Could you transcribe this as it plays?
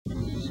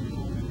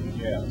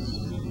Yes.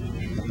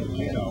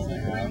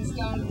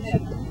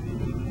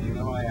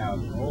 I have.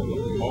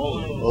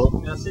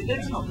 Oh. Now, see,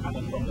 that's not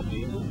coming from the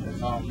vehicle.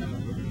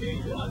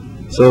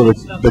 So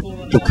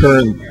the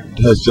current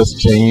has just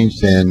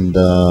changed and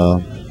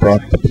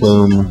brought the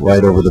plume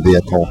right over the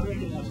vehicle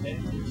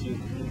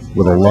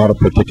with a lot of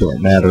particulate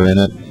matter in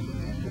it.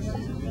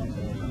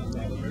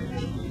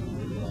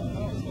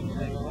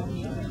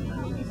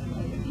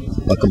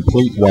 A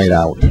complete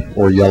whiteout,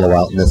 or yellow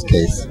out in this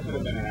case.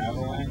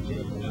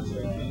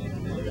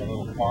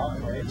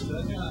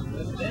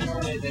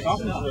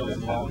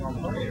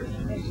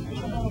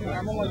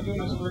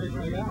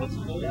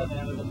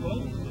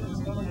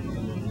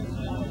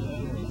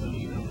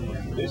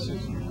 This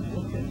is.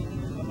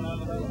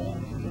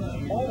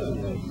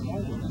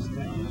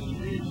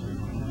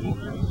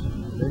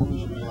 Maybe we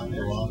should let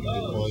the rock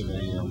deploy the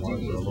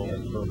marker a little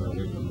bit further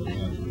away from the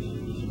end.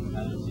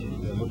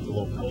 It looks a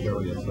little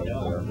precarious right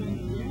there.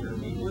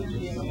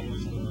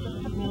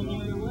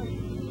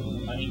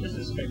 I mean, this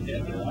is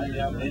spectacular. I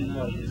didn't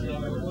know